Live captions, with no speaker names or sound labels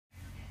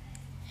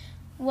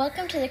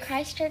Welcome to the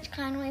Christ Church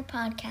Conway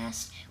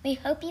podcast. We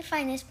hope you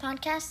find this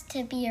podcast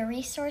to be a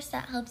resource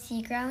that helps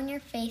you grow in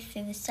your faith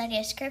through the study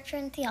of Scripture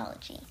and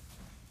theology.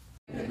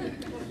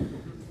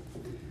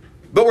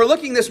 But we're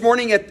looking this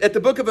morning at the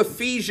book of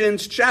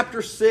Ephesians,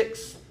 chapter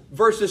 6,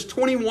 verses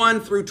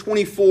 21 through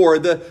 24,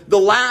 the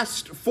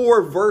last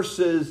four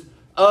verses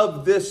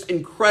of this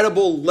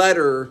incredible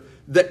letter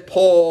that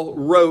Paul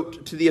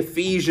wrote to the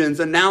Ephesians,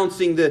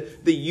 announcing the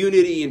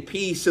unity and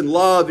peace and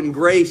love and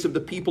grace of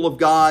the people of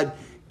God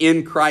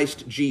in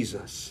Christ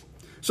Jesus.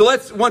 So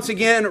let's once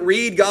again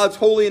read God's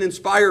holy and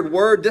inspired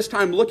word, this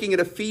time looking at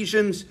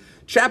Ephesians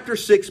chapter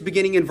 6,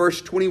 beginning in verse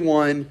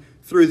 21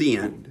 through the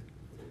end.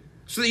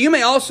 So that you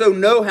may also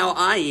know how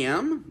I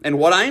am and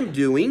what I am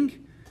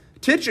doing,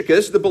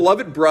 Tychicus, the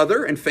beloved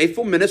brother and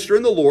faithful minister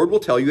in the Lord, will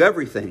tell you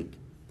everything.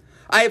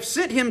 I have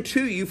sent him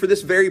to you for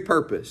this very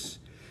purpose,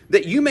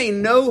 that you may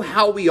know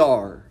how we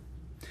are,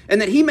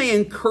 and that he may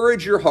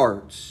encourage your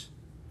hearts.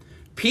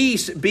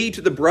 Peace be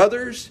to the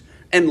brothers,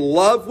 and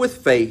love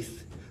with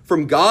faith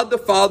from God the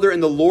Father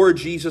and the Lord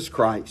Jesus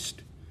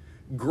Christ.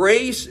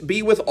 Grace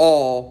be with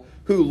all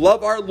who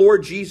love our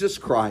Lord Jesus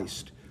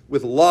Christ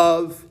with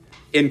love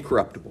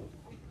incorruptible.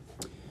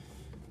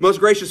 Most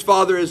gracious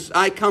Father, as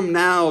I come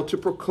now to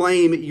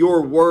proclaim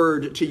your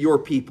word to your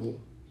people,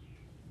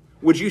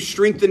 would you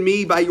strengthen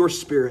me by your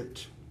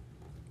Spirit?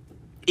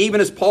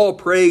 Even as Paul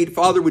prayed,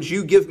 Father, would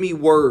you give me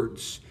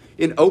words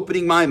in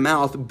opening my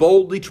mouth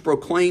boldly to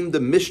proclaim the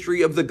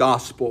mystery of the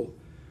gospel,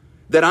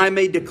 that I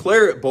may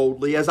declare it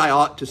boldly as I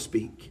ought to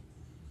speak.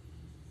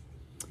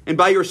 And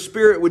by your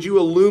Spirit, would you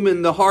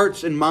illumine the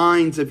hearts and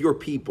minds of your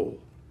people,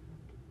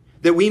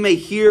 that we may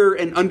hear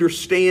and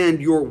understand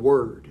your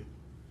word,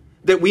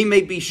 that we may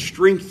be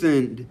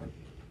strengthened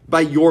by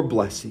your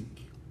blessing.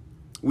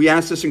 We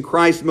ask this in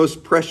Christ's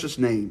most precious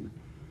name.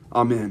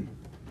 Amen.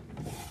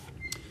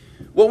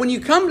 Well, when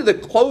you come to the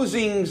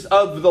closings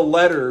of the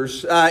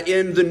letters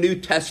in the New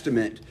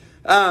Testament,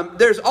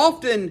 there's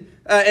often,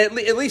 at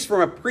least from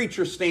a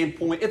preacher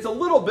standpoint, it's a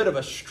little bit of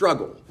a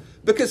struggle.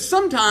 Because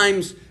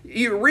sometimes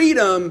you read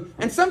them,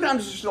 and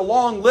sometimes it's just a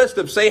long list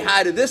of say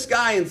hi to this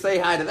guy and say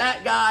hi to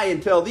that guy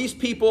and tell these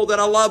people that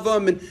I love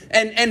them.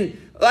 And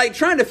like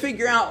trying to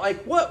figure out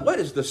like what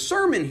is the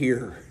sermon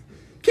here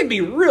can be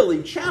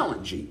really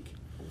challenging.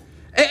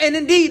 And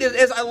indeed,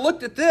 as I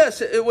looked at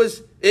this, it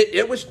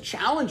was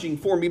challenging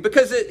for me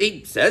because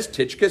he says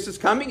Tychicus is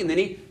coming, and then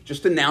he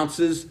just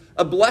announces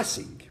a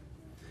blessing.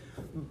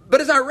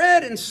 But as I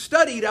read and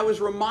studied, I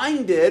was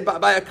reminded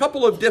by a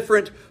couple of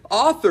different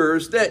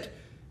authors that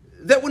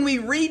when we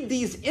read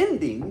these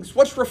endings,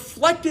 what's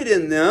reflected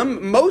in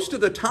them most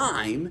of the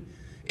time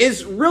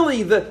is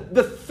really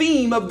the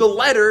theme of the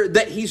letter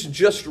that he's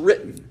just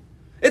written.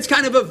 It's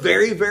kind of a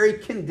very, very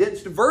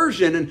condensed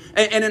version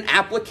and an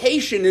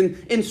application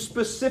in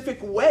specific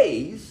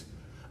ways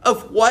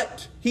of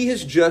what he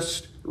has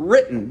just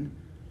written,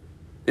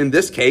 in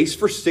this case,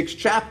 for 6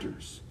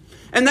 chapters.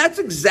 And that's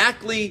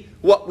exactly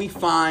what we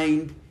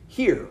find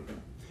here.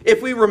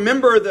 If we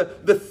remember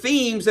the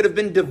themes that have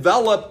been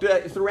developed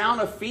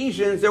throughout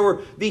Ephesians, there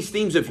were these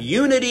themes of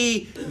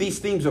unity, these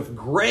themes of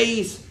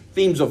grace,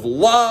 themes of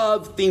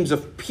love, themes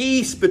of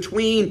peace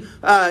between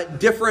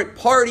different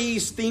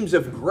parties, themes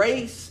of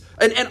grace.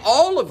 And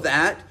all of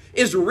that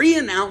is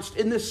re-announced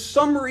in this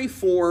summary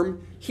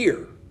form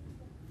here.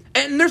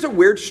 And there's a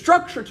weird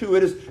structure to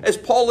it as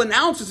Paul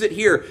announces it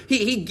here.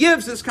 He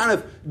gives this kind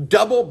of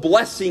double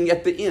blessing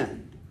at the end.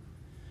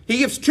 He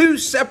gives 2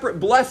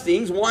 separate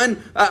blessings, one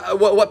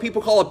what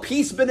people call a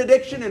peace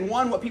benediction and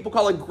one what people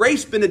call a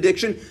grace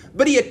benediction,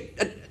 but he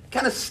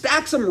kind of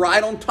stacks them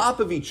right on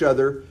top of each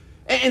other.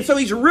 And so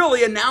he's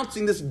really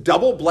announcing this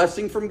double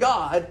blessing from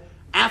God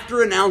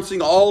after announcing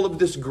all of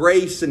this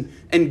grace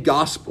and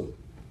gospel.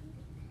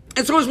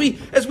 And so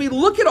as we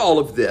look at all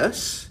of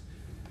this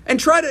and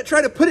try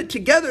to put it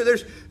together,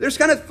 there's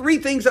kind of 3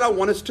 things that I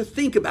want us to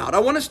think about. I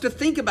want us to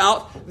think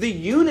about the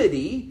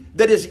unity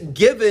that is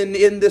given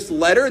in this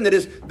letter and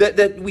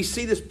that we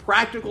see this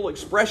practical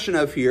expression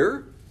of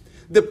here,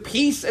 the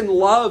peace and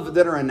love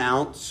that are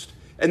announced,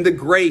 and the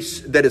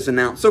grace that is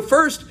announced. So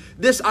first,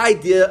 this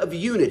idea of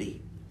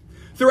unity.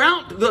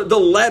 Throughout the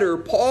letter,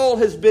 Paul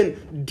has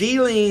been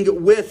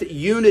dealing with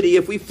unity.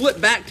 If we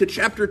flip back to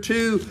chapter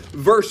 2,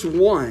 verse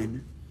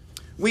 1,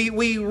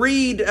 we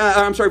read,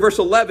 verse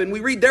 11,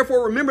 we read,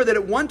 "Therefore remember that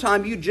at one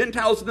time you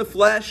Gentiles in the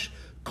flesh,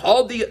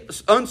 called the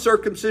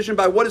uncircumcision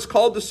by what is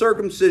called the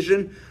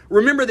circumcision,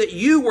 remember that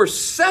you were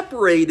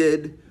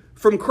separated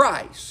from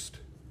Christ."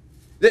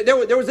 There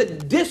was a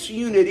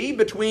disunity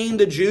between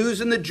the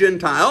Jews and the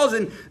Gentiles.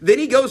 And then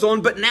he goes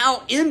on, "But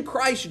now in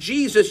Christ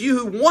Jesus, you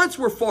who once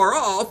were far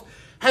off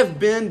have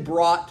been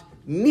brought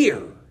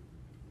near."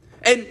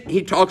 And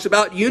he talks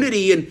about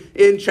unity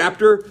in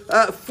chapter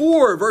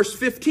 4, verse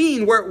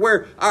 15,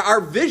 where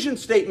our vision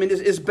statement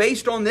is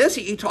based on this.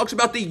 He talks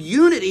about the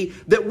unity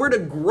that we're to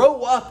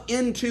grow up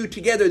into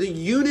together, the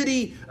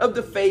unity of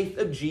the faith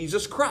of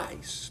Jesus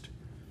Christ.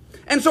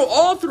 And so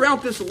all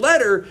throughout this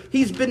letter,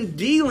 he's been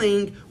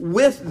dealing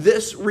with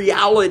this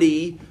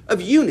reality of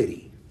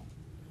unity.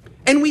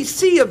 And we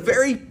see a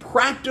very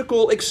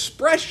practical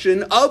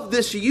expression of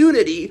this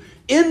unity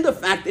in the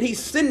fact that he's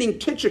sending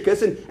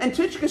Tychicus, and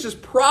Tychicus is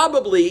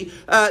probably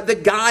the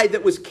guy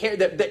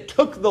that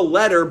took the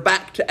letter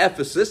back to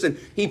Ephesus, and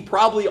he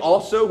probably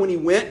also, when he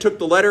went, took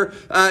the letter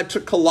to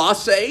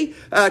Colossae,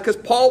 because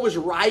Paul was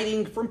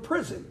writing from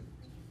prison.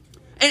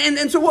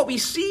 And so what we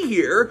see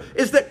here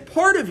is that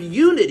part of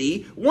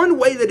unity, one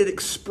way that it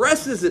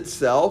expresses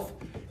itself,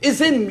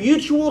 is in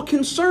mutual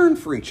concern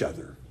for each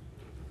other.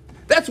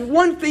 That's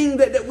one thing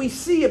that we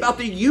see about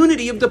the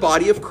unity of the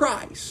body of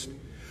Christ.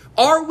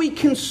 Are we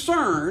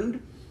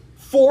concerned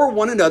for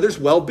one another's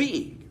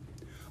well-being?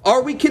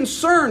 Are we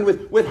concerned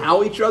with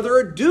how each other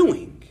are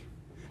doing?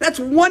 That's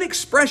one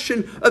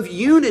expression of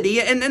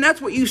unity, and that's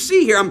what you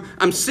see here.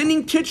 I'm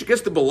sending Tychicus,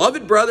 the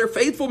beloved brother,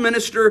 faithful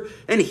minister,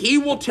 and he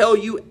will tell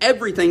you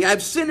everything.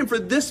 I've sent him for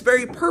this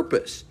very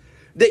purpose,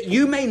 that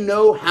you may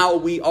know how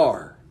we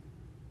are.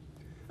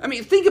 I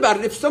mean, think about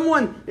it.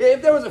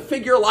 If there was a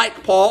figure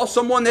like Paul,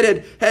 someone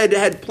that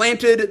had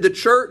planted the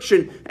church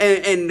and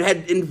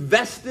had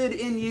invested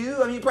in you,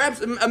 I mean,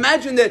 perhaps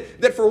imagine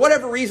that for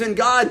whatever reason,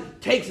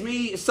 God takes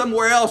me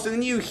somewhere else, and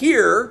then you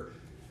hear,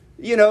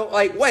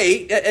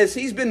 wait, as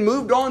he's been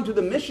moved on to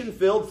the mission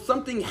field,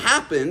 something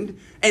happened,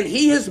 and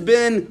he has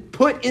been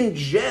put in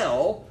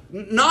jail,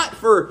 not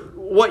for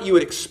what you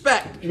would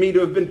expect me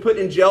to have been put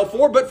in jail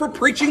for, but for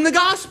preaching the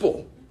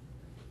gospel.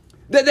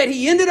 That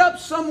he ended up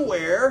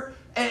somewhere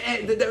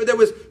and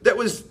that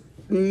was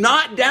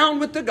not down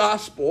with the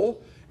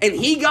gospel, and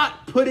he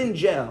got put in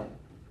jail.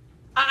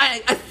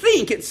 I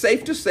think it's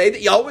safe to say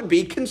that y'all would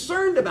be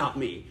concerned about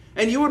me.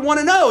 And you would want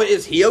to know,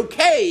 is he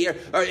okay?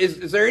 Or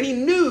is there any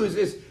news?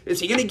 Is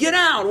he going to get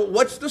out?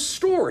 What's the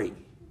story?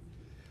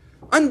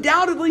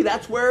 Undoubtedly,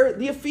 that's where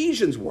the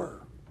Ephesians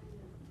were.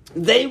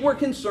 They were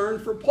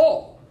concerned for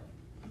Paul.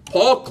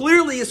 Paul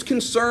clearly is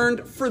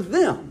concerned for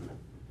them.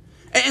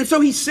 And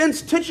so he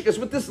sends Tychicus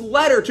with this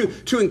letter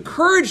to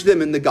encourage them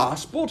in the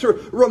gospel,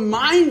 to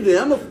remind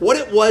them of what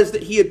it was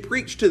that he had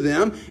preached to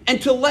them,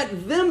 and to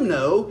let them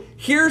know,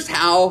 here's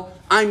how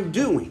I'm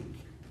doing.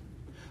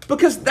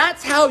 Because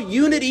that's how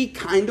unity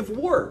kind of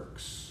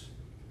works.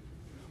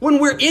 When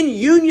we're in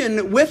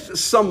union with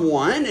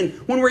someone, and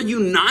when we're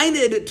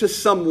united to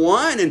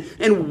someone,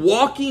 and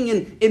walking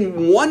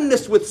in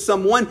oneness with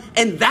someone,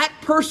 and that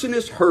person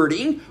is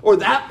hurting, or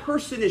that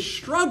person is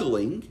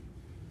struggling,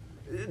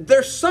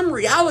 there's some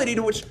reality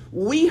to which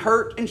we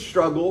hurt and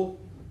struggle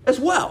as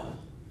well.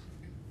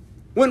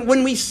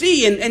 When we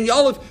see, and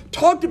y'all have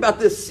talked about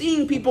this,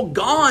 seeing people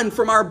gone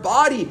from our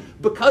body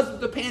because of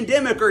the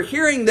pandemic, or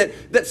hearing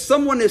that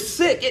someone is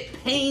sick,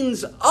 it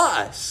pains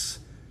us.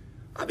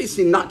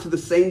 Obviously not to the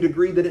same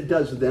degree that it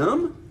does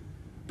them,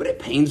 but it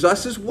pains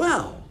us as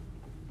well.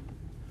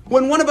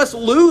 When one of us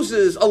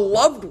loses a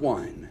loved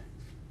one,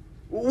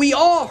 we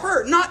all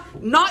hurt,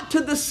 not to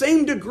the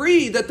same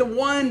degree that the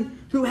one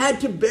who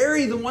had to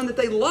bury the one that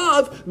they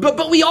love,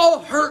 but we all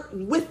hurt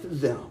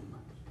with them.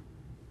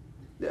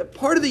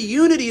 Part of the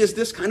unity is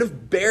this kind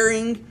of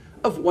bearing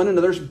of one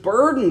another's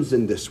burdens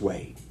in this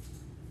way.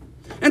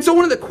 And so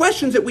one of the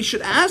questions that we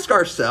should ask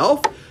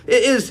ourselves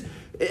is,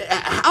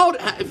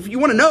 if you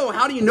want to know,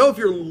 how do you know if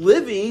you're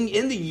living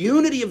in the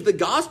unity of the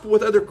gospel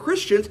with other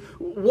Christians?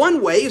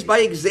 One way is by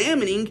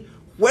examining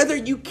whether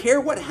you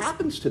care what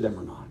happens to them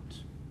or not.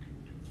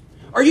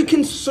 Are you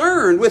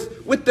concerned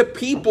with the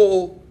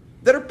people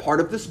that are part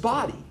of this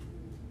body?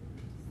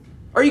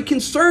 Are you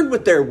concerned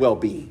with their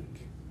well-being?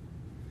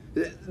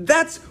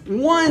 That's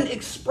one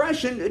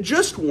expression,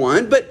 just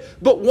one, but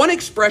one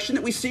expression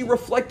that we see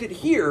reflected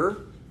here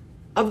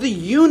of the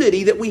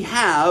unity that we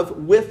have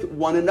with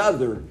one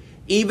another,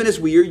 even as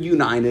we are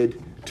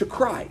united to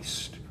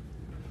Christ.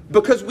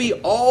 Because we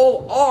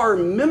all are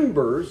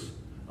members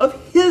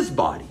of His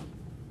body.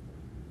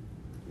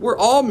 We're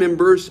all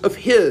members of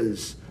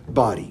His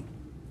body.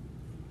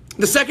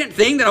 The second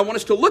thing that I want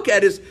us to look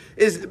at is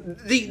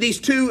these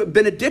two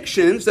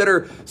benedictions that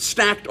are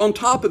stacked on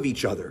top of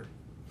each other.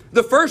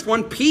 The first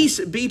one, peace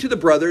be to the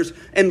brothers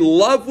and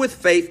love with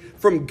faith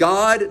from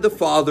God the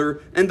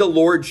Father and the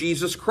Lord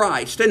Jesus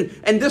Christ. And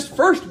this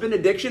first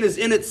benediction is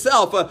in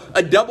itself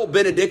a double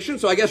benediction.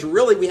 So I guess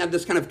really we have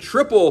this kind of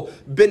triple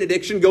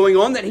benediction going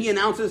on, that he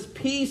announces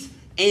peace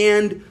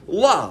and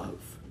love.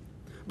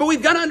 But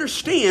we've got to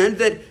understand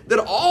that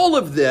all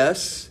of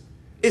this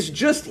is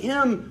just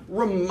him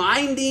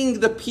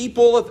reminding the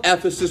people of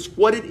Ephesus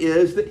what it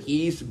is that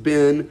he's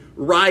been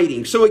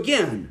writing. So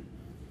again,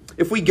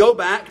 if we go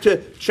back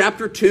to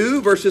chapter 2,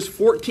 verses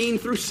 14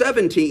 through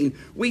 17,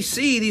 we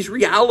see these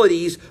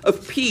realities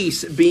of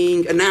peace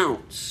being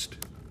announced.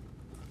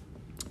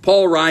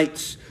 Paul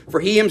writes,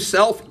 "For he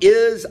himself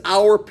is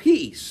our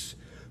peace,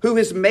 who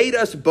has made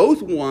us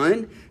both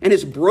one and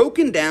has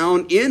broken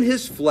down in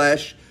his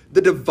flesh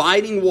the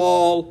dividing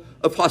wall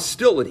of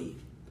hostility,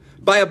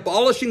 by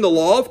abolishing the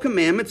law of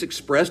commandments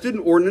expressed in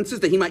ordinances,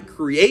 that he might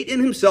create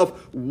in himself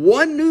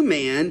one new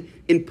man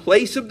in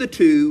place of the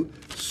two,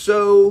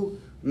 so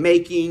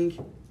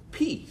making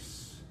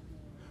peace."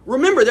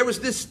 Remember, there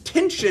was this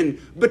tension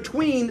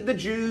between the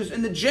Jews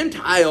and the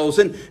Gentiles,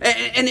 and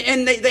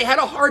they had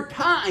a hard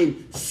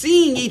time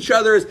seeing each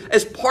other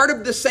as part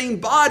of the same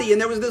body, and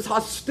there was this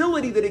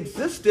hostility that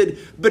existed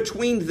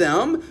between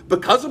them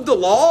because of the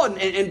law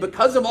and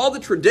because of all the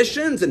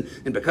traditions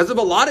and because of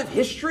a lot of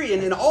history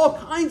and all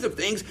kinds of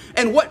things.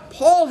 And what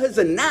Paul has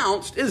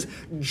announced is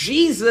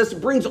Jesus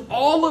brings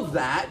all of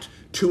that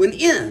to an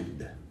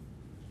end.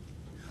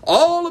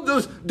 All of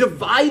those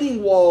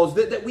dividing walls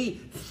that we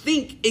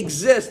think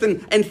exist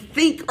and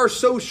think are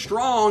so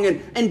strong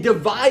and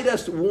divide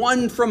us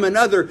one from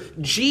another,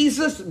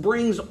 Jesus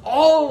brings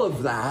all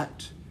of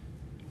that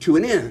to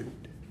an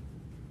end.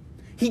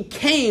 He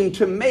came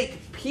to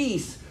make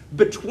peace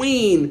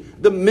between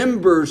the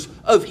members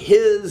of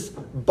his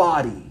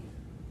body.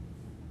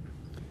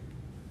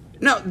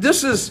 Now,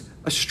 this is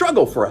a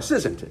struggle for us,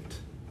 isn't it?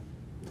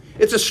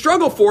 It's a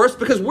struggle for us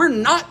because we're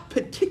not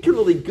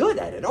particularly good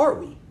at it, are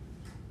we?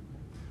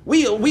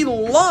 We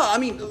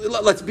love,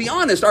 let's be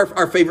honest,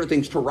 our favorite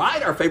things to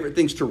write, our favorite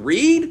things to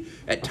read,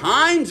 at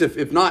times,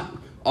 if not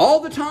all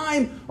the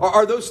time,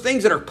 are those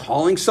things that are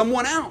calling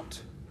someone out.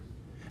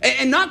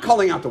 And not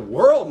calling out the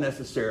world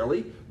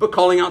necessarily, but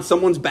calling out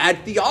someone's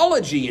bad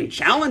theology and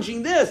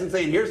challenging this and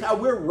saying, here's how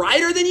we're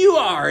righter than you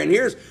are, and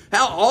here's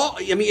how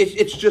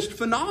it's just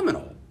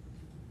phenomenal.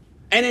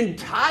 An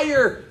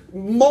entire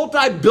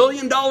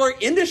multi-billion-dollar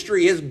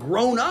industry has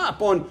grown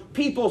up on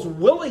people's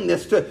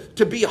willingness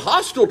to be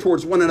hostile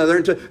towards one another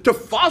and to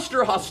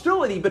foster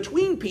hostility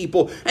between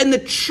people. And the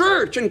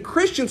church and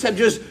Christians have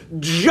just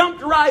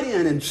jumped right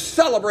in and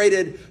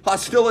celebrated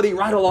hostility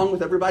right along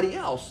with everybody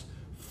else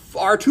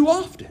far too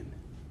often.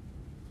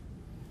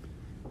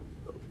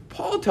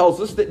 Paul tells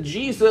us that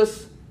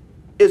Jesus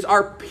is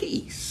our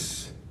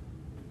peace.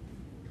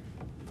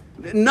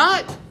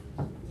 Not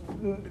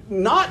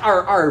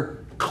our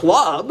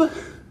club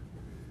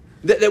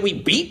that we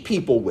beat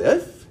people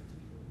with.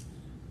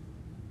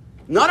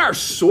 Not our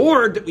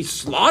sword that we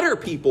slaughter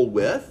people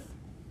with.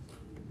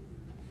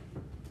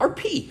 Our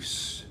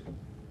peace.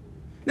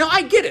 Now,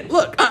 I get it.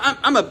 Look,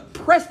 I'm a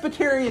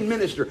Presbyterian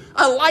minister.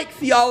 I like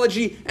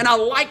theology, and I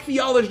like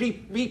theology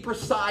to be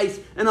precise,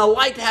 and I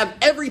like to have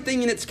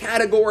everything in its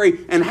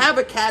category, and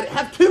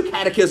have two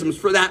catechisms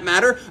for that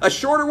matter, a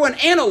shorter one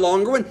and a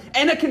longer one,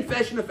 and a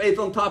confession of faith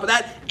on top of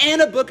that,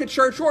 and a book of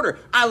church order.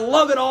 I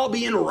love it all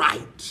being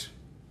right.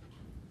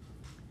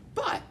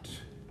 But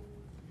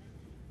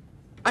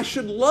I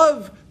should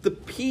love the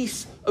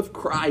peace of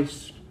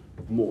Christ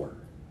more.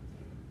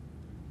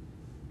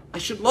 I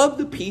should love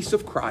the peace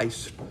of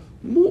Christ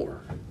more.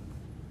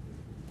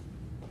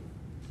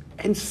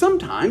 And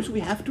sometimes I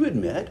have to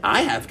admit,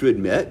 I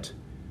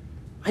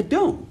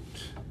don't.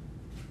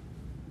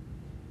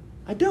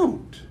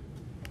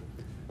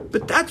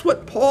 But that's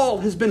what Paul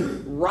has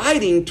been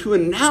writing to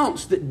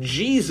announce that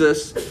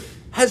Jesus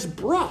has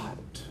brought.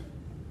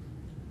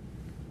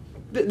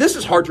 This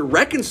is hard to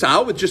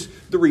reconcile with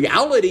just the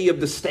reality of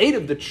the state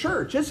of the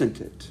church,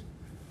 isn't it?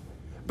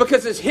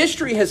 Because as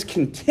history has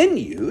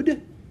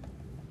continued,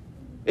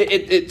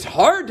 it's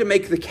hard to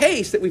make the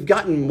case that we've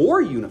gotten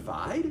more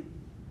unified.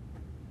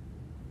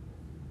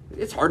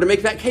 It's hard to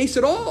make that case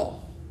at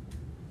all.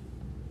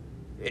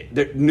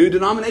 New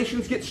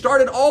denominations get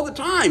started all the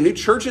time. New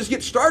churches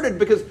get started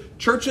because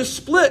churches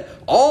split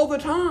all the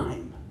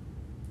time.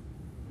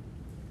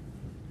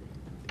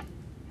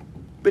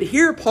 But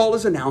here Paul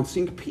is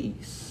announcing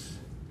peace.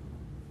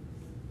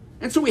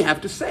 And so we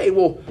have to say,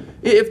 well,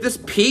 if this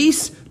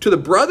peace to the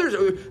brothers,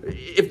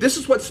 if this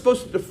is what's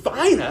supposed to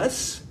define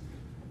us,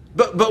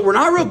 but we're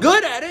not real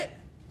good at it,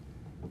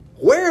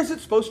 where is it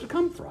supposed to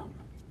come from?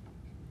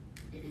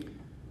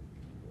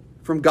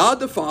 From God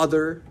the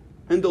Father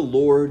and the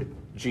Lord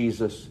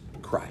Jesus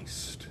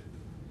Christ.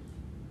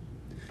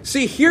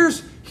 See,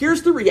 here's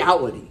the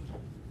reality.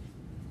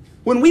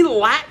 When we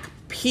lack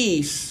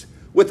peace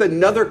with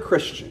another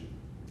Christian,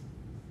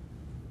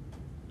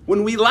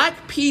 I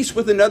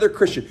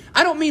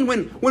don't mean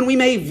when we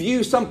may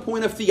view some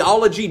point of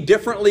theology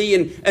differently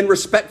and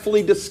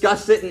respectfully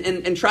discuss it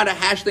and try to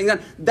hash things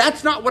out.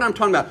 That's not what I'm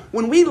talking about.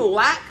 When we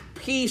lack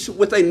peace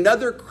with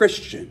another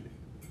Christian,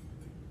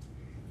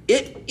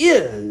 it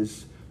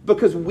is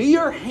because we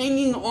are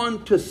hanging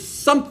on to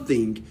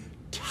something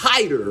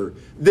tighter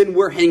than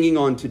we're hanging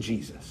on to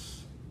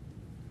Jesus.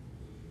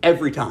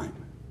 Every time.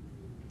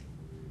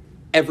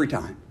 Every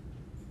time.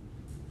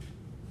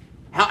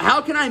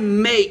 How can I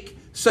make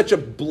such a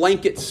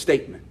blanket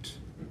statement?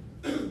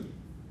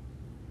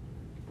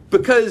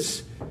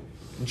 Because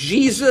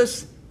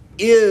Jesus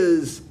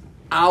is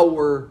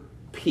our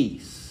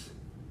peace.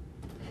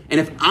 And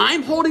if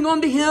I'm holding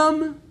on to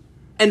him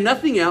and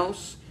nothing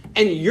else,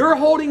 and you're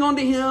holding on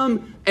to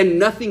him and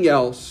nothing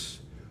else,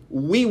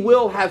 we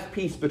will have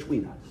peace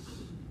between us.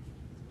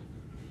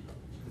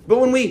 But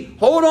when we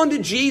hold on to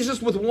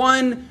Jesus with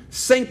one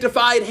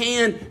sanctified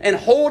hand and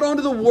hold on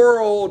to the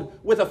world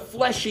with a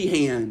fleshy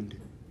hand,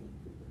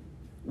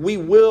 we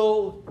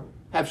will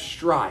have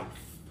strife,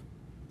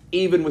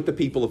 even with the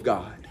people of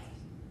God.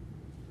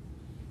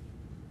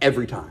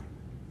 Every time.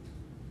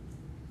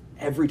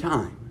 Every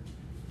time.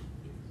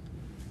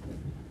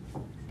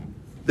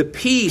 The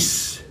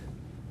peace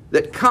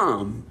that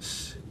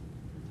comes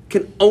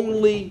can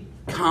only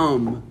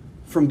come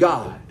from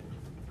God.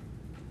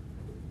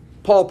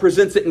 Paul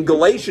presents it in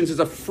Galatians as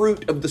a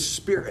fruit of the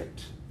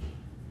Spirit.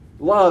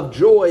 Love,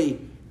 joy,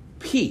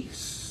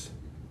 peace.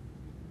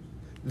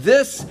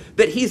 This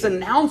that he's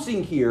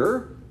announcing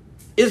here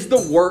is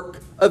the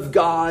work of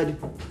God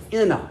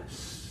in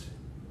us.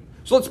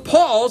 So let's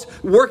pause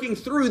working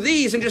through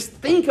these and just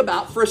think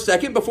about for a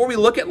second, before we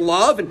look at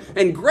love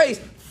and grace,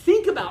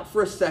 think about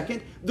for a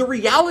second the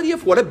reality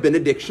of what a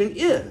benediction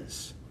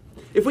is.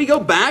 If we go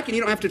back, and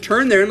you don't have to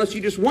turn there unless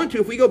you just want to,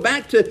 if we go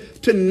back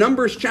to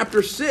Numbers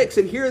chapter 6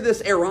 and hear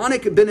this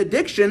Aaronic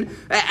benediction,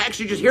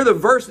 actually just hear the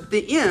verse at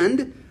the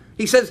end,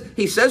 he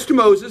says to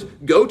Moses,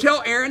 "Go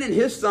tell Aaron and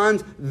his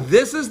sons,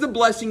 this is the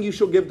blessing you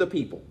shall give the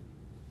people."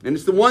 And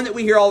it's the one that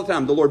we hear all the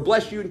time. The Lord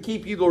bless you and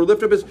keep you. The Lord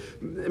lift up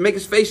make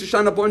his face to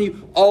shine upon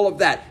you. All of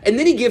that. And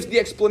then he gives the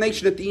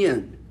explanation at the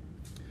end.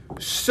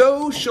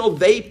 "So shall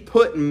they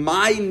put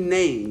my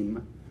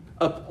name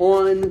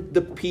upon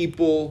the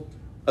people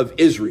of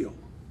Israel."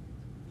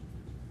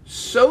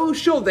 So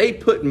shall they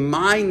put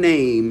my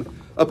name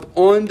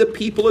upon the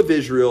people of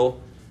Israel,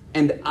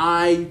 and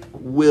I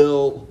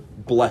will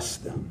bless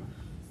them.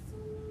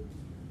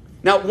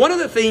 Now, one of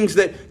the things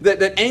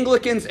that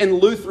Anglicans and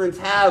Lutherans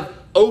have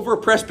over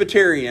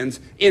Presbyterians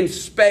in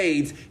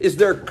spades is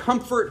their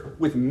comfort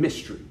with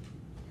mystery.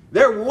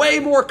 They're way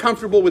more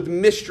comfortable with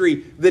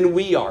mystery than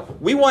we are.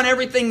 We want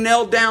everything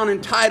nailed down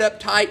and tied up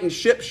tight and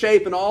ship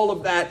shape and all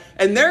of that.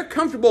 And they're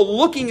comfortable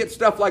looking at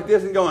stuff like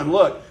this and going,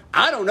 look,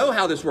 I don't know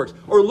how this works.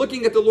 Or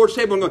looking at the Lord's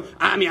table and going,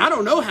 I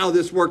don't know how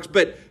this works,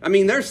 but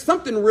there's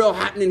something real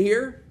happening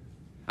here.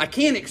 I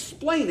can't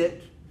explain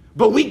it,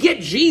 but we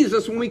get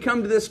Jesus when we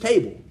come to this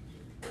table.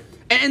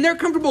 And they're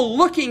comfortable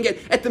looking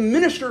at the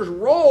minister's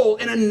role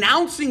in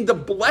announcing the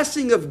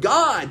blessing of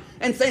God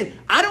and saying,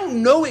 I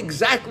don't know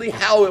exactly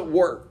how it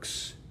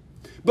works.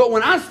 But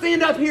when I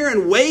stand up here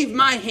and wave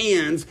my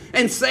hands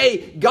and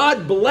say,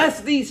 God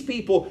bless these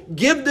people,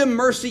 give them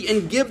mercy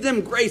and give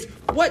them grace,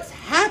 what's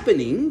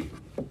happening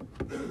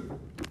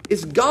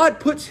is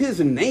God puts his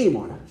name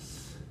on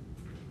us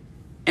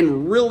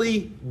and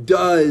really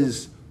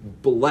does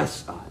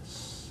bless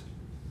us.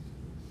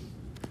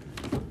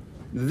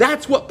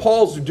 That's what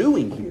Paul's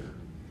doing here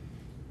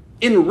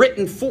in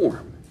written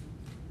form.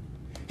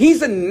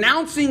 He's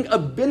announcing a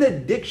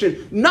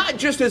benediction, not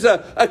just as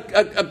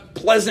a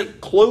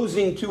pleasant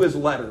closing to his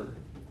letter.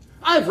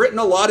 I've written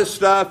a lot of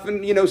stuff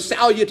and,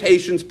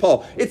 salutations,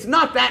 Paul. It's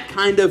not that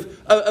kind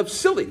of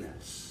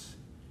silliness.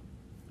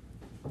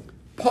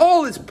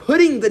 Paul is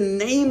putting the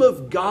name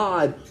of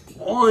God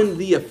on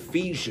the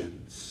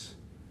Ephesians.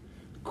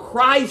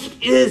 Christ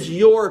is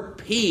your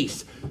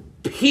peace.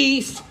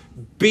 Peace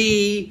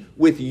be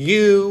with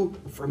you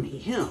from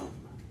him.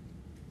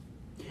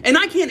 And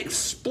I can't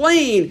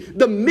explain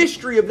the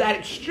mystery of that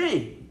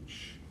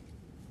exchange,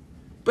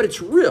 but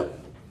it's real.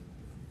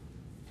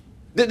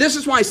 This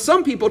is why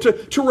some people,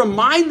 to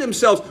remind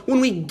themselves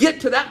when we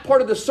get to that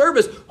part of the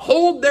service,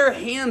 hold their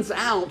hands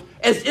out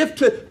as if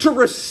to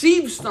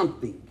receive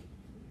something,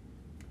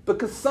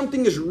 because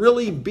something is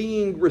really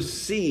being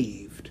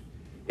received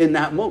in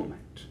that moment.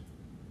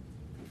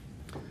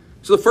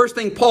 So the first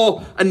thing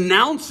Paul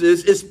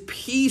announces is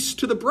peace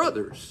to the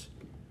brothers.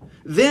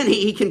 Then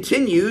he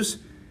continues,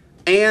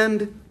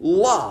 and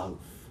love.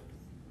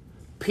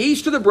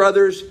 Peace to the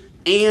brothers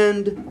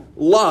and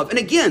love. And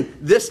again,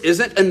 this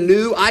isn't a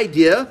new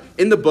idea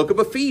in the book of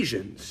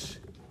Ephesians.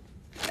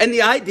 And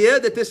the idea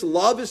that this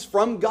love is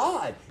from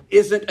God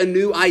isn't a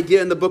new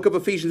idea in the book of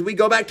Ephesians. We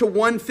go back to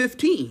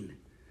 1:15.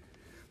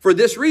 For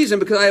this reason,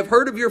 because I have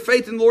heard of your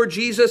faith in the Lord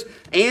Jesus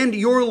and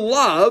your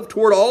love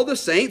toward all the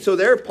saints. So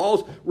there,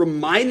 Paul's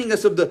reminding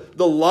us of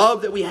the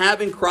love that we have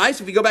in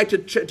Christ. If you go back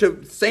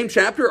to same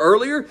chapter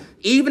earlier,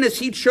 even as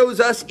he chose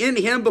us in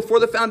him before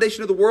the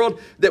foundation of the world,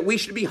 that we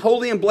should be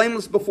holy and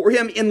blameless before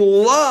him. In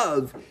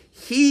love,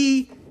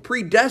 he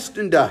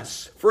predestined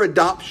us for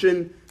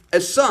adoption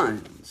as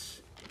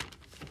sons.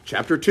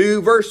 Chapter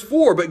 2, verse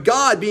 4, but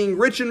God, being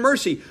rich in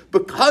mercy,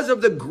 because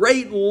of the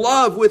great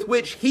love with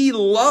which he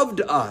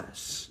loved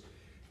us,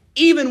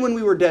 even when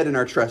we were dead in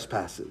our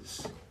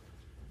trespasses.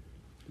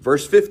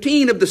 Verse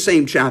 15 of the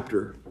same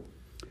chapter.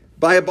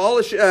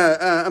 Verse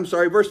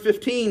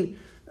 15.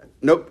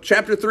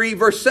 Chapter 3,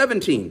 verse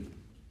 17.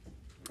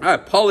 I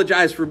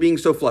apologize for being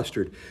so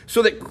flustered.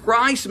 So that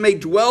Christ may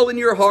dwell in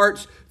your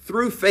hearts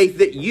through faith,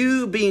 that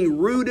you, being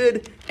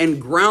rooted and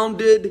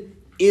grounded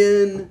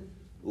in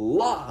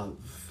love.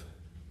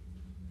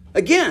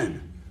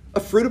 Again,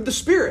 a fruit of the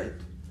Spirit.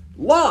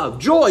 Love,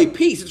 joy,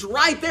 peace. It's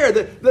right there.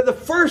 The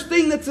first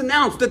thing that's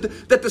announced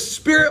that the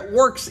Spirit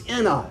works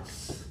in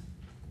us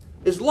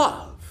is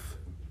love.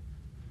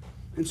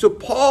 And so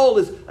Paul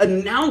is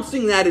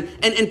announcing that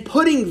and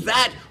putting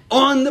that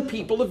on the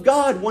people of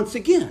God once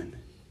again.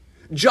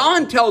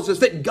 John tells us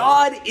that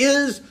God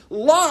is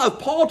love.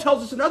 Paul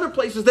tells us in other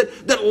places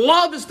that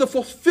love is the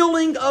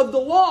fulfilling of the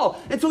law.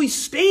 And so he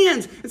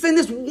stands and saying,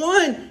 this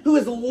one who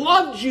has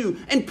loved you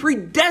and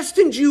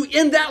predestined you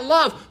in that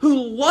love, who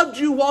loved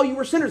you while you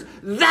were sinners,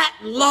 that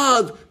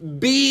love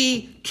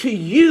be to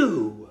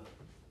you.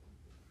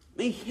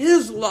 May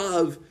his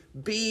love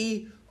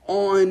be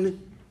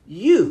on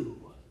you.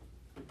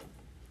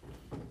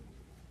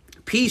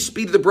 Peace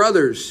be to the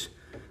brothers,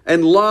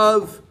 and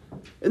love,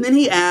 and then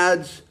he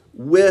adds,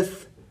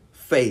 with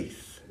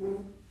faith.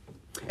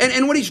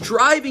 And what he's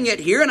driving at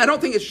here, and I don't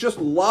think it's just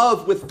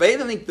love with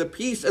faith, I think the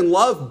peace and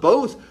love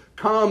both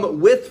come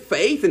with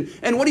faith.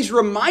 And what he's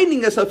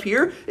reminding us of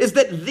here is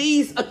that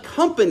these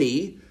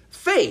accompany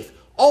faith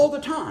all the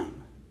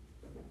time.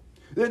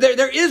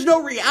 There is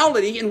no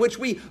reality in which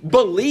we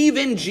believe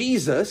in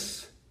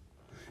Jesus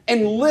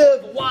and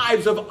live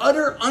lives of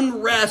utter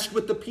unrest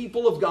with the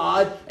people of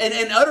God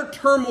and utter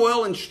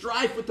turmoil and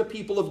strife with the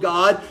people of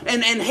God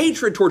and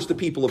hatred towards the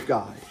people of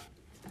God.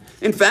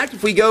 In fact,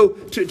 if we go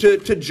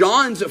to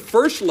John's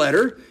first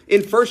letter,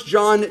 in 1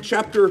 John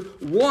chapter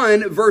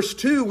 1, verse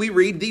 2, we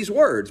read these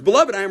words.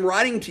 Beloved, I am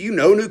writing to you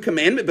no new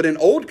commandment, but an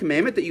old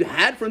commandment that you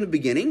had from the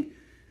beginning.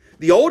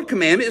 The old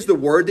commandment is the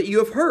word that you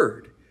have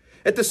heard.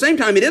 At the same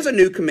time, it is a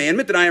new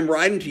commandment that I am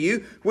writing to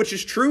you, which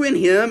is true in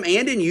him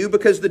and in you,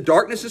 because the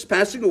darkness is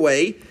passing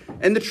away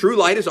and the true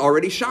light is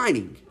already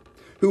shining.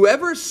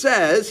 Whoever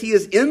says he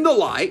is in the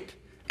light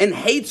and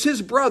hates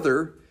his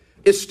brother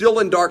is still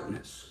in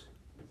darkness.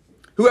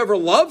 Whoever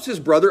loves his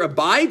brother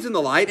abides in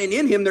the light, and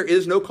in him there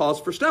is no cause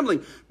for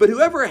stumbling. But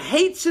whoever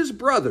hates his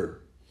brother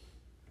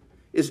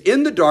is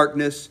in the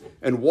darkness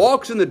and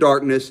walks in the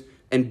darkness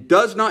and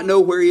does not know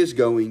where he is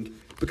going,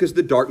 because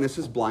the darkness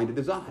has blinded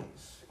his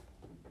eyes.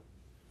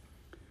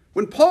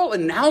 When Paul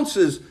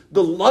announces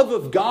the love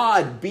of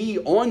God be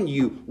on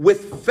you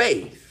with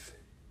faith,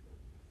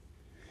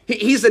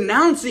 he's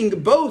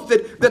announcing both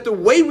that the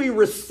way we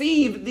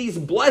receive these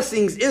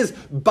blessings is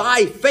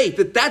by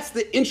faith, that's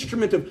the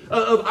instrument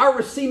of our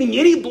receiving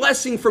any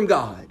blessing from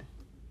God.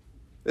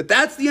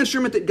 That's the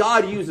instrument that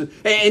God uses.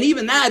 And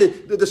even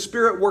that, the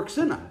Spirit works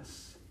in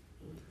us.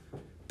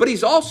 But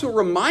he's also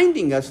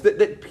reminding us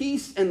that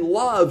peace and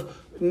love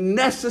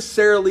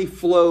necessarily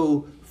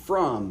flow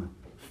from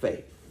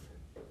faith.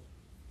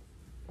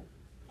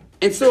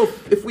 And so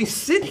if we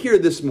sit here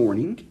this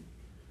morning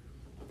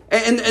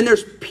and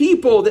there's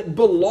people that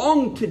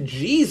belong to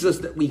Jesus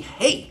that we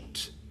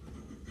hate,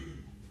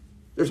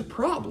 there's a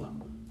problem.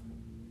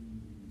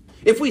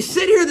 If we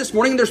sit here this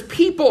morning and there's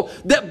people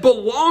that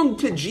belong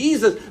to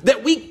Jesus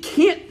that we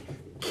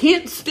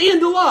can't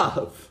stand to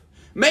love,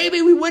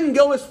 maybe we wouldn't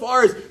go as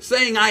far as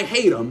saying I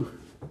hate them,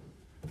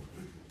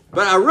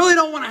 but I really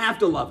don't want to have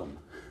to love them.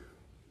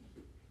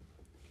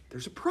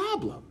 There's a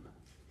problem.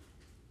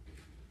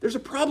 There's a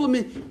problem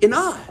in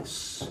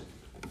us.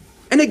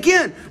 And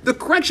again, the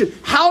correction,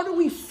 how do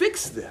we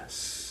fix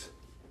this?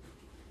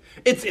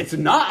 It's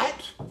not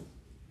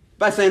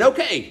by saying,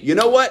 okay, you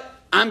know what?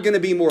 I'm going to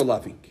be more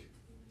loving.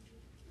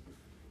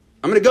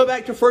 I'm going to go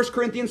back to 1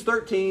 Corinthians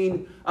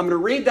 13. I'm going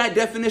to read that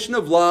definition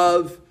of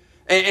love.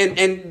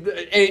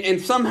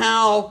 And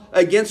somehow,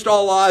 against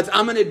all odds,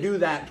 I'm going to do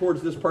that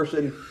towards this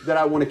person that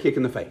I want to kick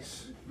in the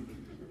face.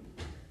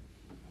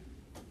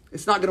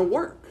 It's not going to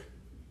work.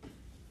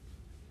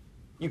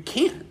 You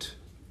can't.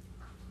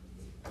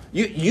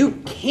 You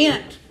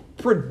can't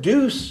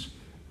produce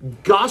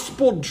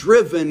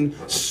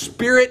gospel-driven,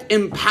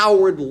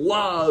 spirit-empowered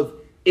love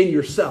in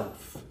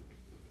yourself.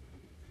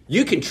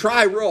 You can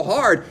try real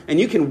hard and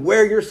you can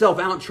wear yourself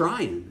out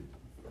trying,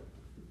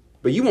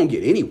 but you won't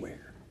get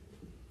anywhere.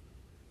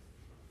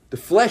 The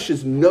flesh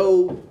is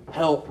no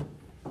help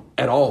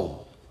at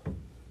all.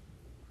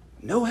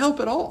 No help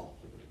at all.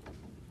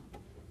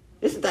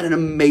 Isn't that an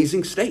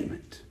amazing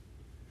statement?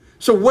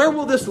 So where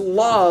will this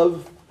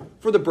love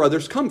for the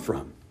brothers come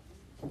from?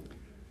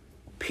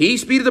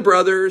 Peace be to the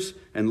brothers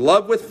and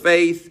love with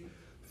faith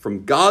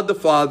from God the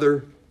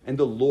Father and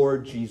the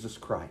Lord Jesus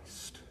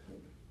Christ.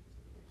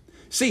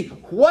 See,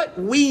 what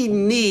we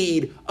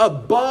need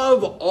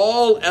above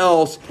all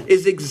else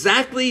is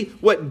exactly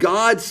what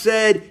God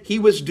said he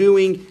was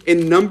doing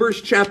in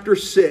Numbers chapter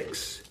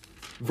 6,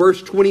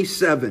 verse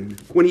 27,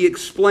 when he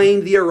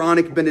explained the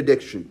Aaronic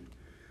benediction.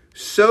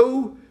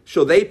 So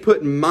shall they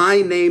put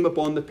my name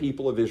upon the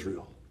people of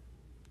Israel,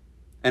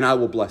 and I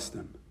will bless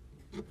them.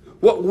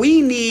 What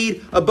we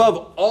need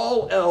above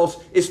all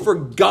else is for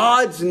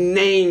God's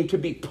name to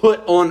be put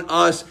on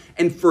us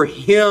and for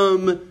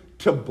him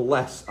to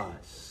bless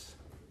us.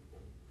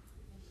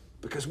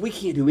 Because we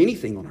can't do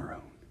anything on our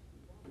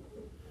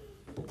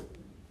own.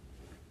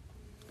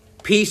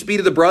 Peace be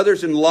to the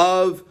brothers in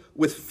love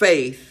with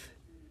faith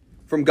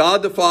from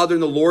God the Father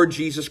and the Lord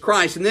Jesus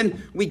Christ. And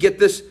then we get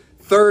this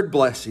third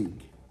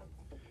blessing.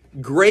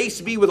 Grace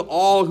be with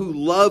all who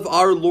love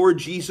our Lord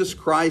Jesus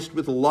Christ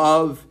with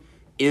love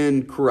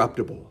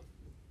incorruptible.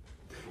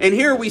 And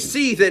here we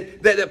see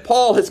that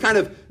Paul has kind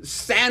of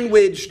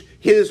sandwiched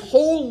his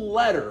whole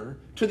letter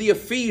to the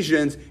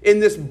Ephesians in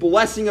this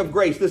blessing of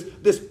grace,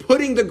 this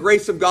putting the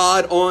grace of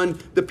God on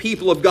the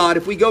people of God.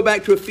 If we go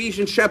back to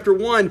Ephesians chapter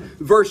 1,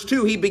 verse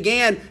 2, he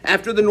began,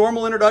 after the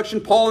normal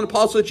introduction, Paul, an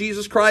apostle of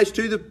Jesus Christ,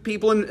 to the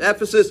people in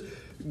Ephesus,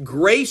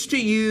 grace to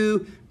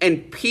you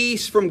and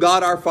peace from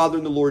God our Father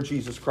and the Lord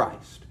Jesus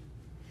Christ.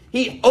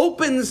 He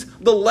opens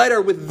the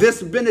letter with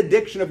this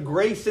benediction of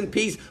grace and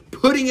peace,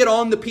 putting it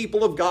on the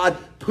people of God,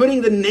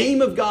 putting the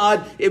name of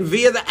God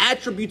via the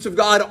attributes of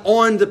God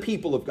on the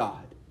people of God.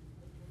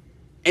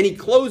 And he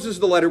closes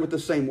the letter with the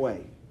same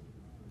way,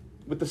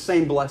 with the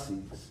same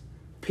blessings,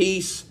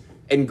 peace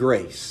and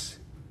grace.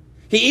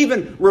 He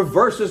even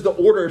reverses the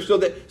order so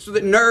that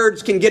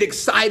nerds can get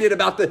excited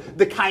about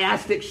the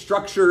chiastic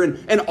structure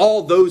and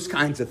all those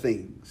kinds of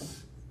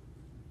things.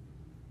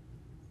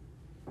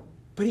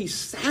 But he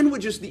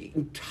sandwiches the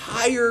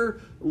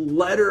entire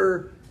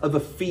letter of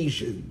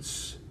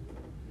Ephesians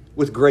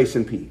with grace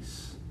and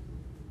peace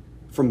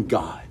from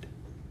God.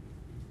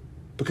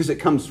 Because it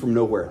comes from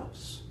nowhere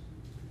else.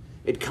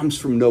 It comes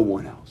from no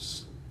one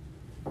else.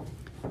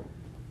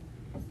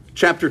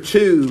 Chapter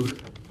 2,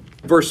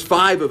 verse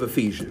 5 of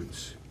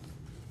Ephesians.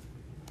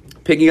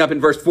 Picking up in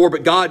verse 4,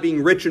 but God,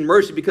 being rich in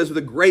mercy because of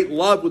the great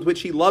love with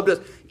which he loved us,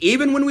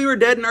 even when we were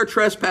dead in our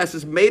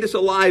trespasses, made us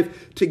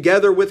alive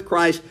together with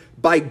Christ.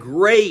 By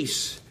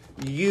grace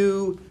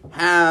you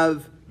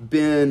have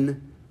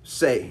been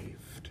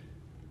saved.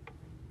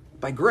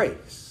 By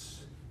grace.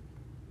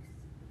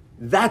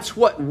 That's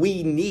what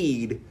we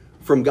need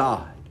from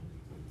God.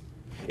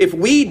 If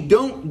we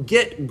don't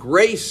get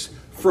grace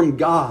from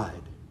God,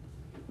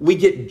 we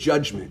get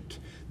judgment.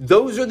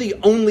 Those are the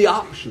only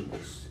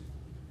options.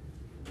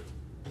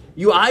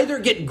 You either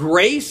get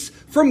grace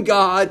from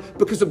God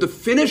because of the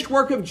finished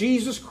work of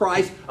Jesus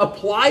Christ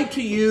applied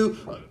to you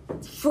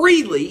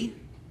freely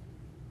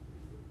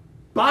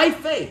by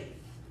faith,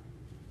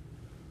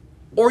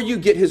 or you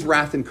get his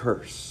wrath and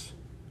curse.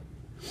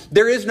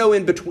 There is no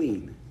in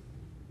between.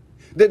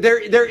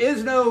 There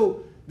is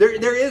no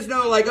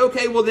like,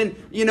 okay, well then,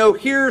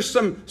 here's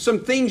some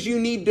things you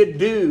need to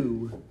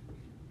do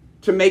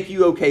to make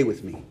you okay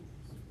with me.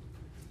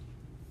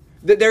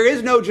 There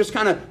is no just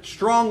kind of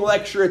strong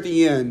lecture at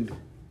the end,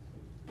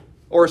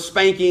 or a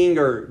spanking,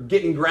 or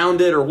getting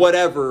grounded, or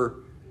whatever,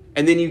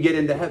 and then you get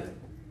into heaven.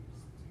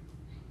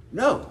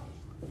 No.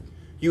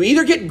 You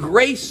either get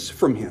grace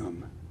from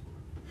him,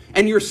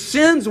 and your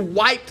sins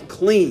wiped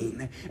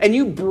clean, and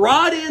you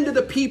brought into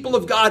the people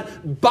of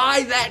God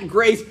by that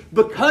grace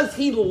because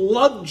he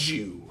loved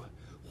you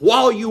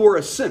while you were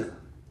a sinner.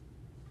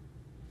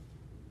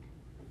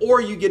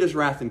 Or you get his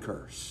wrath and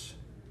curse.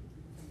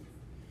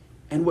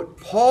 And what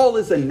Paul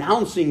is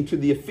announcing to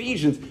the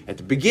Ephesians at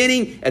the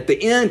beginning, at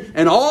the end,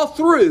 and all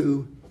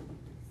through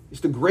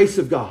is the grace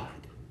of God.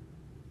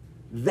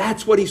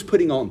 That's what he's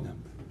putting on them.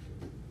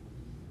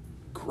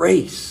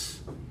 Grace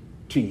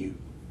to you.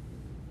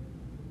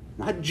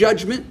 Not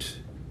judgment,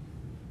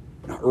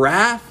 not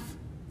wrath,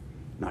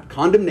 not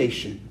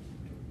condemnation,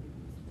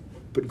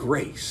 but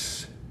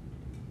grace.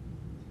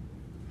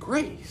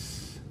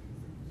 Grace.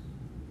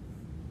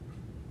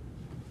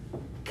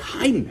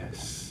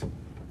 Kindness.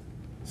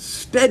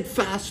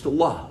 Steadfast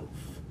love.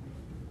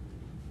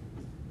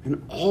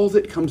 And all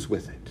that comes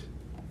with it.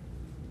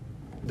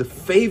 The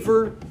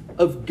favor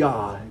of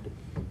God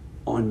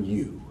on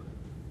you.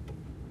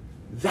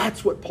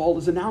 That's what Paul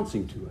is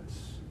announcing to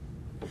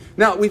us.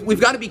 Now, we've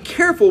got to be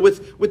careful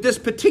with this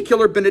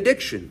particular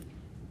benediction.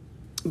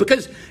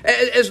 Because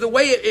as the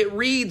way it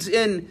reads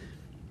in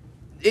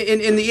the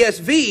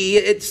ESV,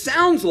 it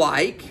sounds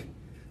like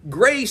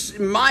grace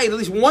might, at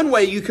least one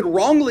way you could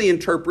wrongly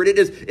interpret it,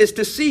 is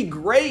to see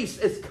grace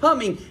as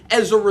coming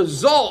as a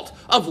result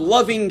of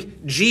loving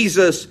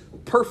Jesus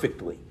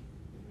perfectly.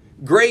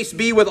 Grace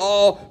be with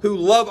all who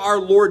love our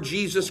Lord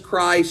Jesus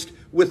Christ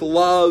with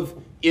love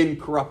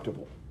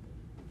incorruptible.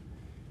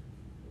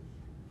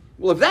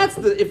 Well,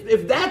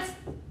 if that's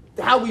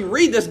how we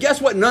read this, guess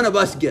what none of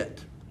us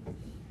get?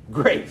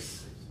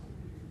 Grace.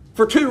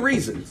 For two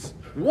reasons.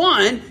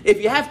 One,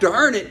 if you have to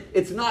earn it,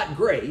 it's not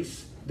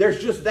grace. There's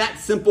just that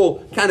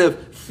simple kind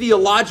of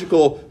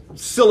theological,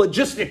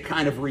 syllogistic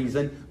kind of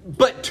reason.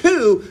 But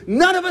two,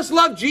 none of us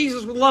love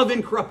Jesus with love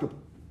incorruptible.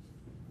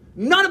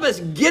 None of us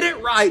get it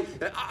right.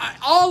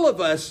 All of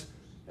us,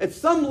 at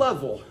some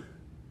level,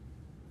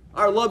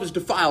 our love is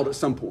defiled at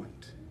some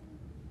point.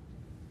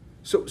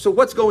 So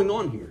what's going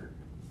on here?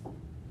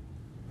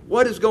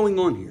 What is going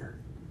on here?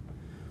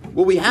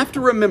 Well, we have to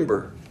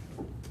remember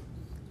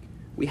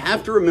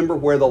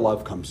where the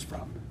love comes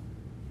from.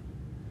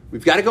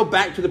 We've got to go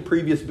back to the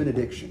previous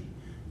benediction.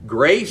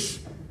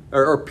 Grace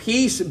or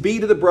peace be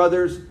to the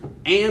brothers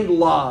and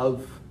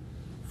love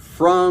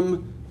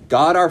from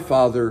God our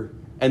Father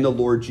and the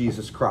Lord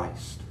Jesus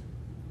Christ.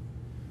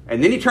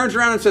 And then he turns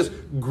around and says,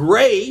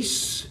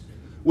 grace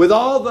with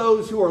all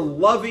those who are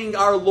loving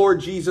our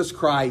Lord Jesus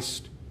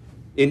Christ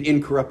in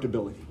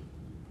incorruptibility.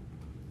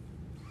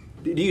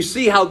 Do you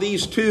see how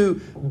these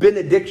two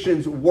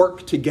benedictions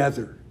work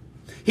together?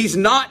 He's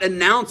not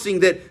announcing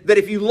that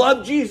if you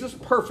love Jesus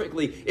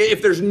perfectly,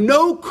 if there's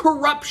no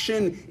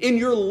corruption in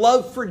your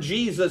love for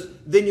Jesus,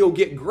 then you'll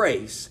get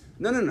grace.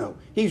 No.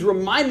 He's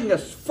reminding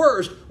us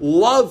first,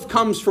 love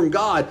comes from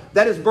God.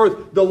 That is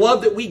both the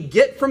love that we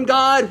get from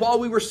God while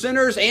we were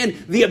sinners and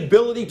the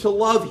ability to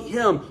love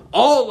Him.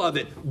 All of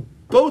it,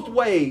 both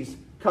ways,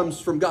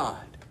 comes from God.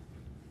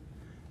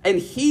 And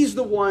He's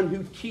the one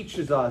who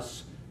teaches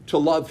us to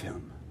love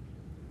Him.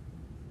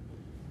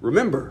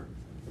 Remember,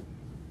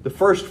 the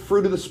first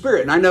fruit of the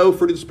Spirit, and I know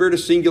fruit of the Spirit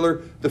is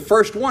singular, the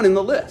first one in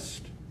the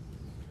list.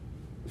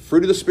 The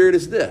fruit of the Spirit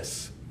is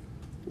this: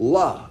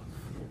 love.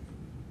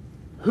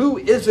 Who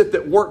is it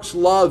that works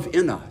love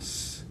in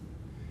us?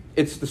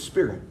 It's the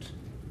Spirit.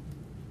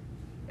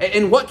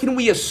 And what can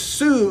we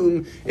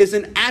assume is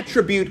an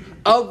attribute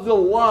of the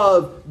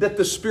love that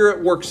the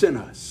Spirit works in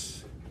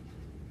us?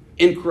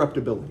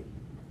 Incorruptibility.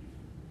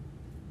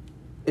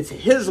 It's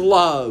His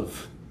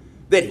love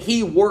that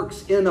He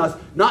works in us,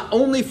 not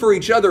only for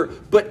each other,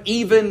 but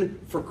even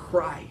for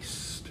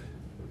Christ.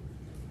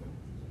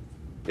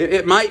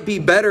 It might be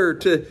better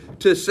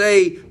to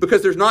say,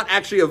 because there's not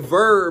actually a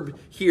verb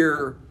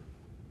here,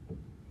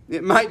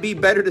 it might be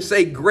better to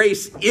say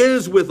grace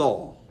is with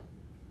all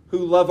who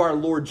love our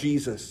Lord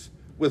Jesus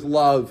with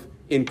love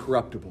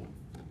incorruptible.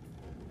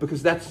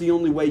 Because that's the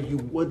only way you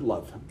would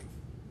love Him,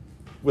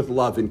 with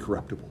love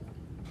incorruptible.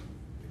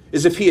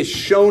 Is if He has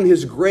shown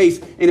His grace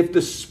and if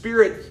the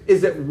Spirit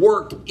is at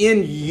work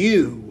in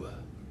you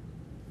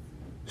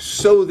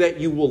so that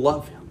you will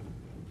love Him.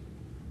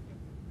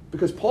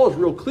 Because Paul is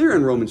real clear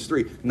in Romans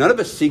 3. None of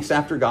us seeks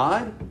after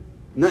God.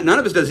 None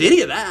of us does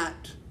any of that.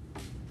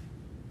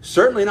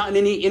 Certainly not in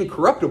any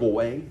incorruptible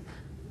way.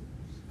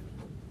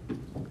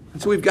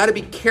 And so we've got to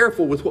be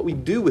careful with what we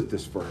do with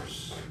this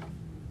verse.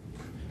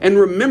 And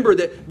remember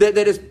that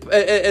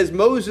as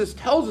Moses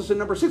tells us in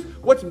number 6,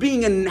 what's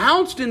being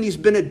announced in these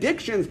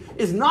benedictions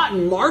is not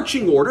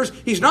marching orders.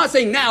 He's not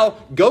saying, now,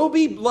 go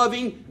be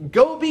loving,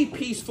 go be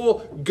peaceful,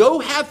 go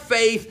have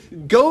faith,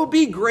 go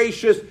be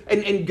gracious,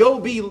 and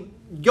go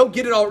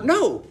get it all.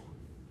 No.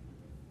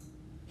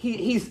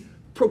 He's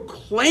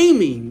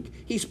proclaiming,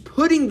 he's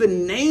putting the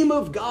name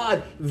of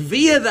God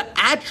via the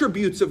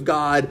attributes of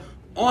God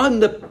on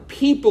the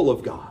people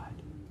of God.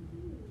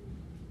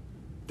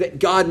 That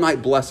God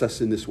might bless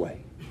us in this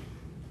way.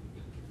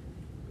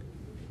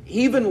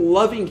 Even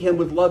loving Him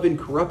with love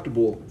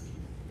incorruptible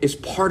is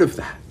part of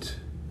that.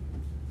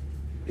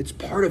 It's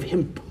part of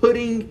Him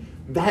putting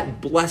that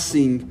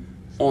blessing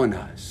on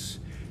us.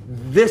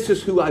 This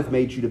is who I've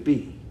made you to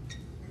be.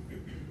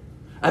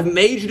 I've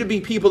made you to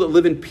be people that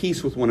live in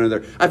peace with one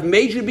another. I've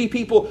made you to be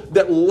people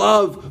that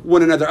love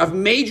one another. I've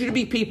made you to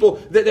be people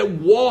that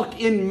walk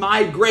in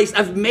my grace.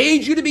 I've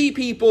made you to be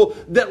people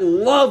that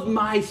love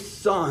my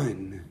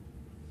Son.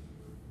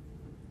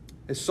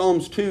 As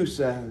Psalms 2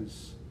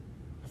 says,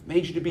 I've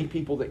made you to be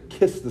people that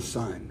kiss the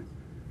Son,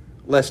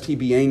 lest He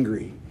be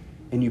angry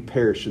and you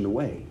perish in the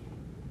way.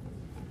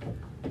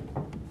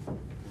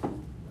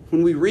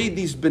 When we read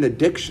these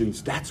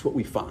benedictions, that's what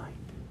we find.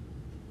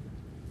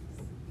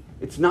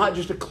 It's not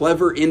just a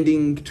clever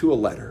ending to a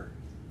letter.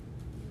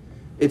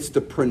 It's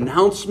the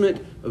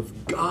pronouncement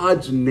of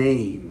God's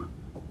name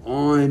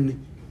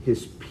on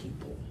His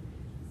people.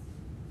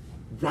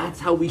 That's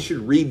how we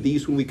should read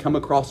these when we come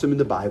across them in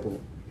the Bible.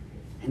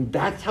 And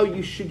that's how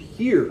you should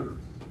hear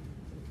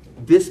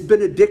this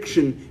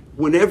benediction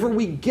whenever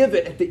we give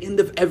it at the end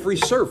of every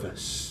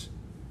service.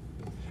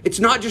 It's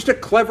not just a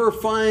clever,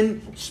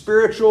 fun,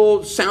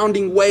 spiritual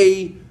sounding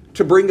way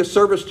to bring a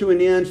service to an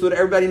end so that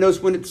everybody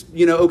knows when it's,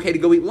 okay to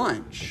go eat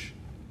lunch.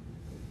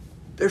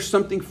 There's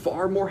something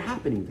far more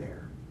happening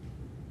there.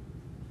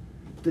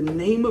 The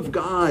name of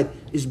God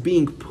is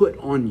being put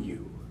on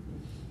you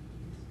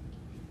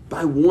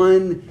by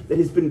one that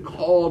has been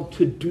called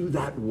to do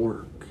that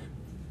work.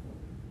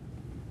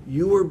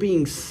 You are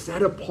being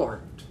set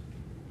apart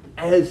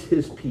as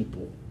His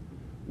people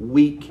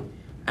week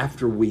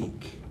after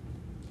week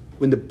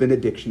when the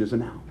benediction is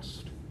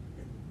announced.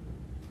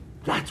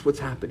 That's what's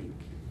happening.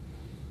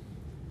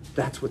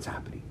 That's what's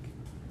happening.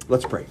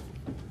 Let's pray.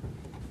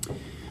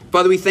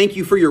 Father, we thank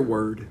You for Your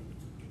word.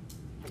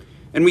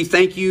 And we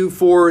thank You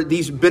for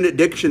these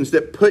benedictions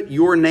that put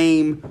Your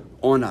name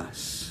on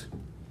us.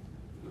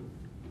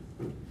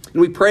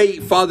 And we pray,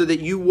 Father,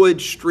 that You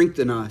would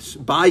strengthen us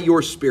by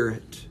Your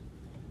Spirit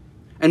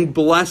and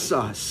bless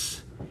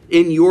us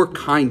in Your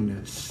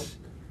kindness,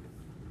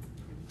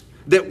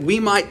 that we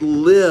might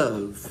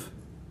live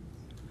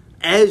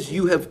as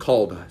You have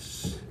called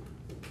us,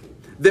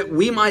 that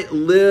we might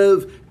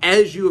live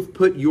as You have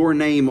put Your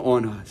name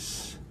on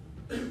us,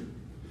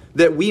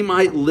 that we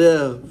might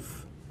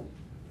live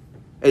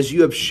as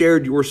You have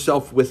shared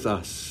Yourself with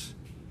us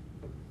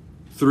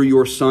through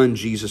Your Son,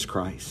 Jesus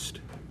Christ,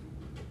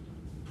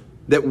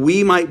 that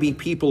we might be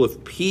people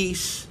of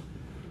peace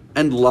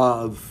and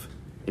love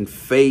and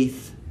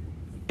faith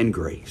and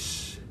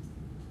grace.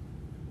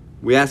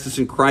 We ask this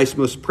in Christ's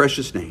most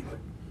precious name.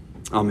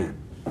 Amen.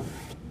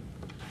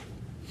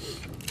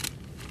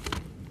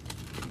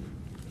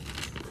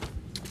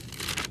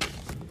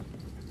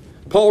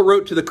 Paul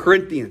wrote to the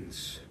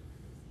Corinthians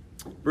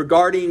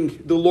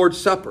regarding the Lord's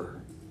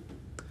Supper.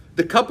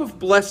 The cup of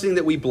blessing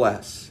that we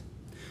bless,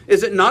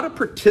 is it not a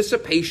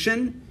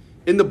participation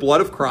in the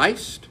blood of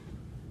Christ?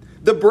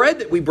 The bread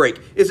that we break,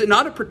 is it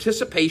not a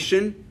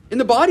participation in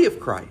the body of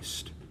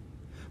Christ?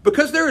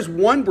 Because there is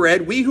one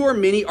bread, we who are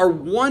many are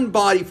one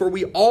body, for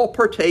we all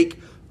partake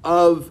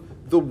of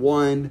the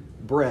one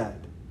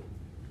bread.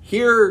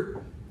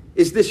 Here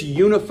is this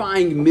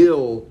unifying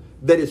meal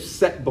that is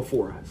set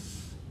before us.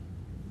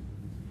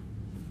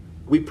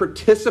 We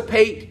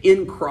participate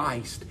in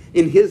Christ,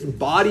 in His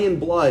body and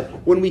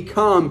blood, when we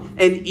come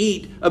and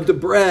eat of the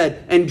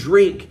bread and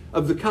drink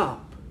of the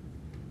cup.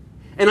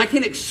 And I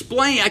can't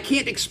explain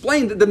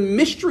the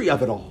mystery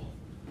of it all.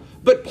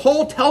 But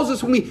Paul tells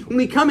us when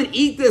we come and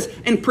eat this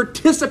and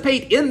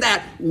participate in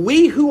that,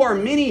 we who are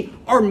many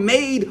are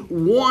made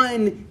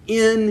one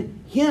in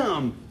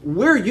Him.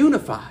 We're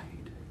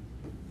unified.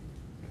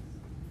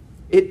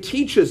 It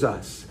teaches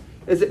us,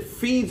 as it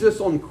feeds us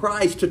on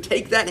Christ, to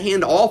take that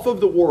hand off of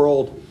the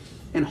world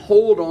and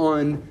hold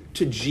on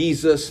to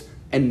Jesus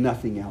and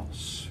nothing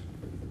else.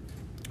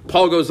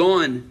 Paul goes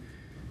on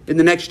in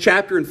the next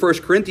chapter in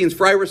 1 Corinthians,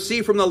 "For I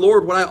received from the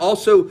Lord what I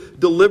also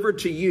delivered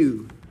to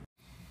you."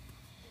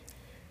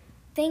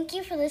 Thank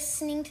you for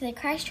listening to the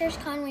Christ Church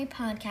Conway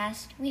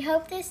podcast. We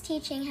hope this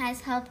teaching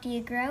has helped you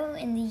grow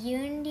in the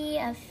unity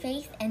of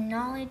faith and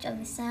knowledge of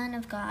the Son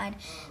of God.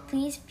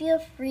 Please feel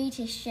free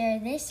to share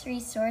this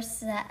resource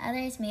so that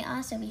others may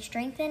also be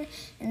strengthened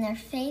in their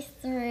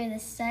faith through the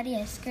study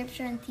of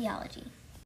Scripture and theology.